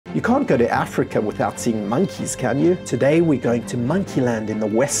You can't go to Africa without seeing monkeys, can you? Today we're going to Monkeyland in the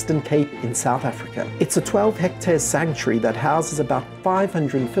Western Cape in South Africa. It's a 12-hectare sanctuary that houses about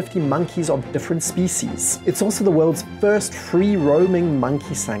 550 monkeys of different species. It's also the world's first free-roaming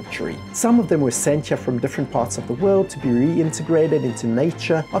monkey sanctuary. Some of them were sent here from different parts of the world to be reintegrated into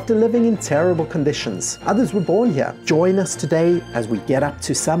nature after living in terrible conditions. Others were born here. Join us today as we get up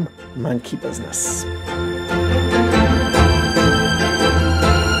to some monkey business.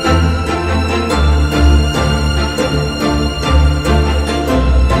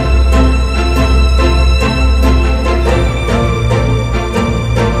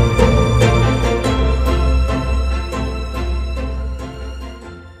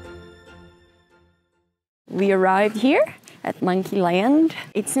 We arrived here at Monkeyland.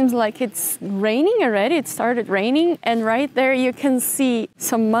 It seems like it's raining already. It started raining, and right there you can see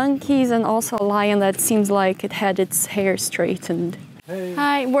some monkeys and also a lion that seems like it had its hair straightened. Hey.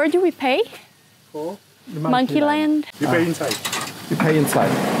 Hi, where do we pay? For the Monkeyland. You pay inside. You pay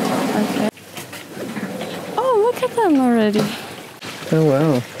inside. Okay. Oh, look at them already. Oh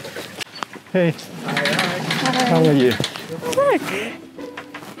wow. Hey. Hi. How are you? Look.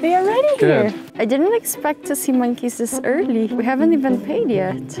 They are already Good. here. I didn't expect to see monkeys this early. We haven't even paid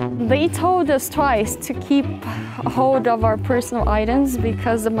yet. They told us twice to keep a hold of our personal items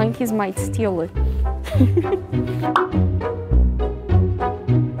because the monkeys might steal it.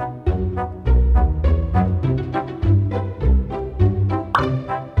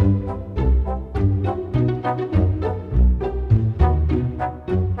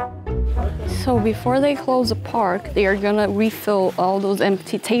 So before they close the park, they are gonna refill all those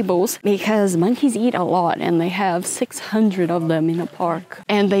empty tables because monkeys eat a lot and they have 600 of them in a park.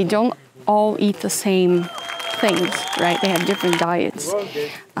 And they don't all eat the same things, right? They have different diets.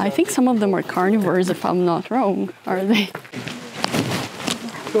 I think some of them are carnivores, if I'm not wrong, are they?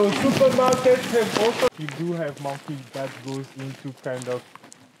 So supermarkets have also, you do have monkeys that goes into kind of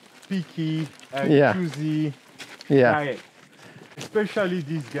picky and choosy diet. Especially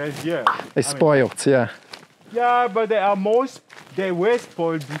these guys here. They're spoiled, yeah. Yeah, but they were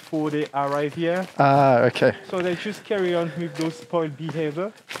spoiled before they arrived here. Ah, okay. So they just carry on with those spoiled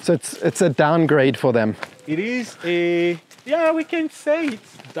behavior. So it's a downgrade for them. It is yeah, we can say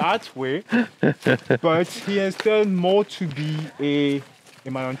it's that way. But he has turned more to be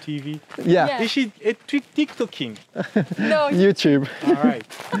am I on TV? Yeah. Is she a TikToking? No. YouTube. All right.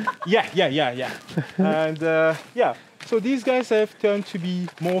 Yeah. And yeah. So these guys have turned to be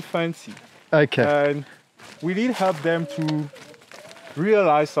more fancy. Okay. And we did help them to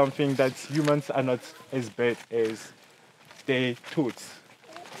realize something, that humans are not as bad as they thought.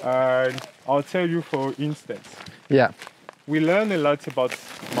 And I'll tell you, for instance. Yeah. We learn a lot about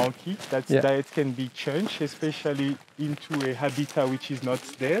monkey, that diet can be changed, especially into a habitat which is not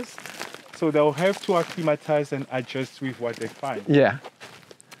theirs. So they'll have to acclimatize and adjust with what they find. Yeah.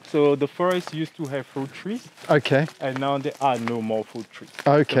 So the forest used to have fruit trees. Okay. And now there are no more fruit trees.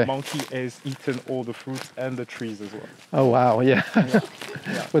 Okay. The monkey has eaten all the fruits and the trees as well. Oh wow, yeah.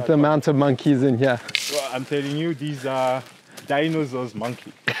 With the amount of monkeys in here. Well, I'm telling you, these are dinosaurs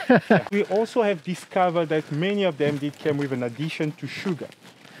monkey. Yeah. We also have discovered that many of them did come with an addition to sugar.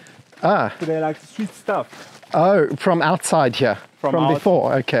 Ah. So they're like sweet stuff. Oh, from outside here. From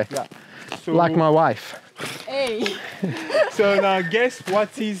before, okay. Yeah. So, like my wife. Hey. So now guess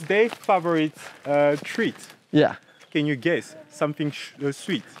what is their favorite treat? Yeah. Can you guess? Something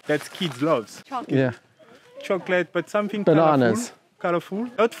sweet that kids love. Chocolate. Yeah. Chocolate, but something bananas. Colorful.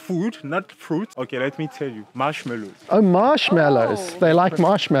 Not food, not fruit. Okay, let me tell you. Marshmallows. Oh, marshmallows. Oh. They like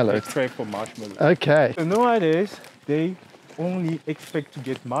marshmallows. Let's try for marshmallows. Okay. So nowadays, they only expect to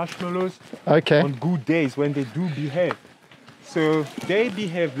get marshmallows Okay. on good days when they do behave. So they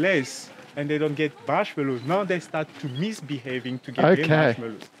behave less and they don't get marshmallows. Now they start to misbehaving to get their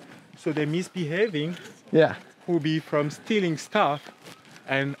marshmallows. So they're misbehaving. Yeah. Will be from stealing stuff,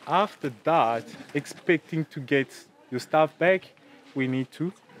 and after that, expecting to get your stuff back, we need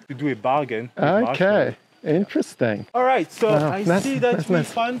to do a bargain. Okay. Interesting. All right, so Wow. I see that we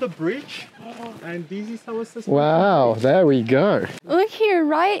found the bridge, and this is our suspension. Wow, there we go. Look here,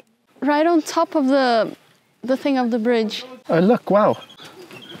 right on top of the thing of the bridge. Oh look, wow.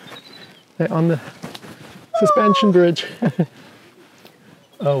 They're on the suspension bridge.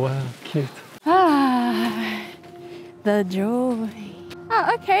 Oh wow, cute. Ah, the joy.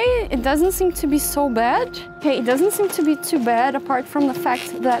 Ah, okay, it doesn't seem to be so bad. Okay, it doesn't seem to be too bad, apart from the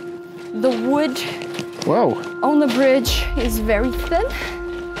fact that the wood on the bridge is very thin.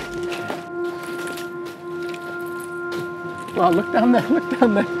 Wow, look down there, look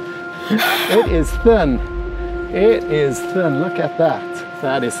down there. It is thin. It is thin, look at that.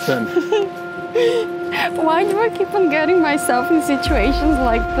 That is thin. Why do I keep on getting myself in situations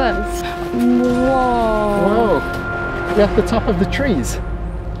like this? Whoa. Whoa. We're at the top of the trees.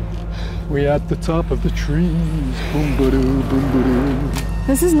 We're at the top of the trees. Boom, ba-doo, boom, ba-doo.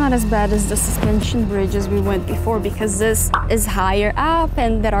 This is not as bad as the suspension bridges we went before because this is higher up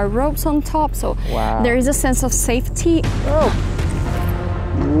and there are ropes on top, so there is a sense of safety. Oh.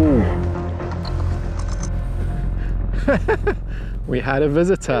 We had a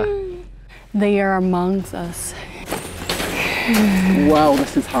visitor. They are amongst us. Wow,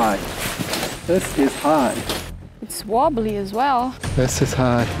 this is high. This is high. It's wobbly as well. This is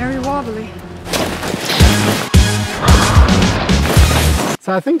high. Very wobbly.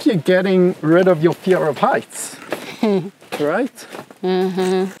 So I think you're getting rid of your fear of heights, right?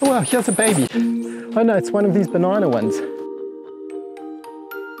 Oh, wow, here's a baby. Oh no, it's one of these banana ones.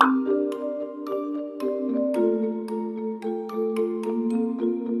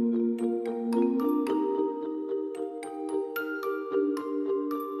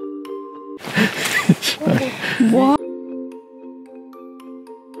 What?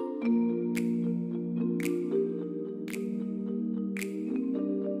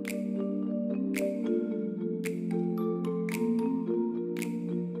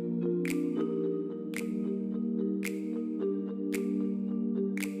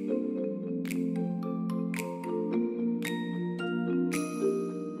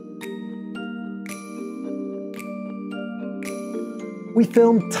 We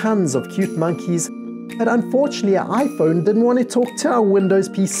filmed tons of cute monkeys, but unfortunately our iPhone didn't want to talk to our Windows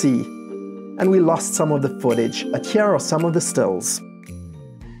PC, and we lost some of the footage, but here are some of the stills.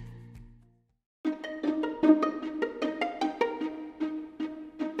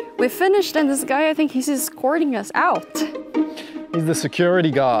 We finished and this guy, I think he's escorting us out. He's the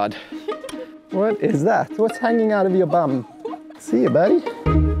security guard. What is that? What's hanging out of your bum? See you, buddy.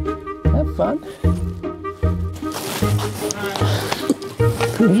 Have fun.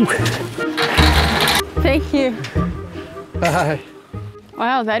 Thank you. Bye.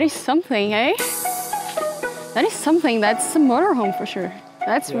 Wow, that is something, eh? That is something. That's a motorhome for sure.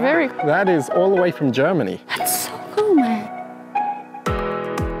 That's very... That is all the way from Germany. That's so cool, man.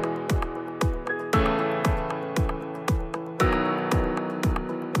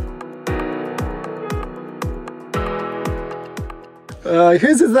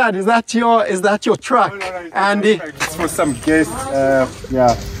 Whose is that? Is that your truck, No, Andy? It's for some guests.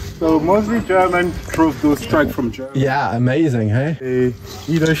 Yeah. So mostly German drove those trucks from Germany. Yeah, amazing, hey? They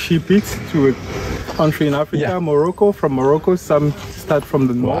either ship it to a country in Africa, Morocco. From Morocco, some start from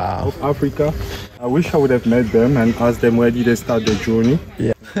the north of Africa. I wish I would have met them and asked them where did they start their journey.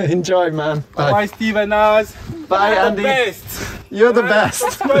 Yeah. Enjoy, man. Bye. Bye, Steve and Naz. Bye, Andy. You're the best. You're the best.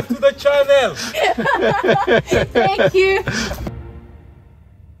 Subscribe to the channel. Thank you.